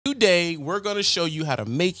today we're going to show you how to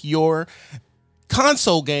make your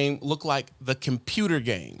console game look like the computer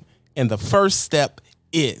game. And the first step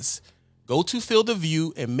is go to field of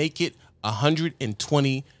view and make it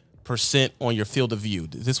 120% on your field of view.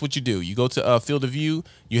 This is what you do. You go to field of view,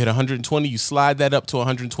 you hit 120, you slide that up to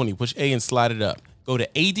 120, push A and slide it up. Go to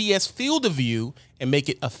ADS field of view and make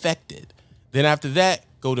it affected. Then after that,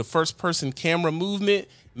 go to first person camera movement,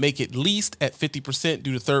 make it least at 50%,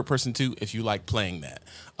 do the third person too if you like playing that.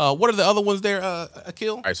 What are the other ones there,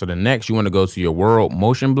 Akil? All right, so the next, you want to go to your world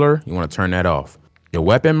motion blur. You want to turn that off. Your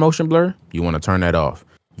weapon motion blur, you want to turn that off.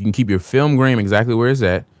 You can keep your film grain exactly where it's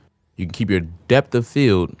at. You can keep your depth of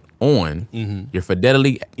field on. Your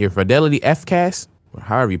fidelity FCAS, or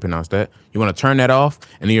however you pronounce that, you want to turn that off.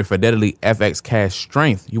 And then your fidelity FX cast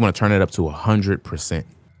strength, you want to turn it up to 100%.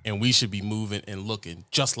 And we should be moving and looking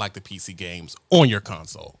just like the PC games on your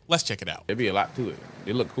console. Let's check it out. There'd be a lot to it.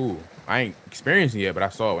 It looked cool. I ain't experienced it yet, but I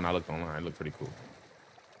saw it when I looked online. It looked pretty cool.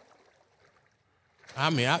 I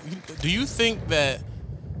mean, do you think that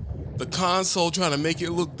the console trying to make it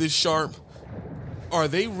look this sharp, are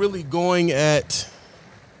they really going at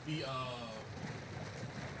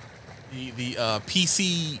the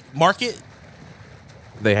PC market?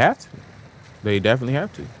 They have to. They definitely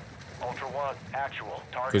have to.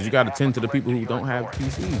 Because you got to tend to the people who don't have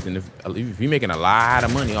PCs. And if you're making a lot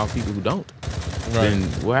of money off people who don't, then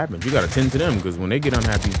what happens? You got to tend to them, because when they get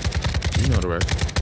unhappy, you know the rest.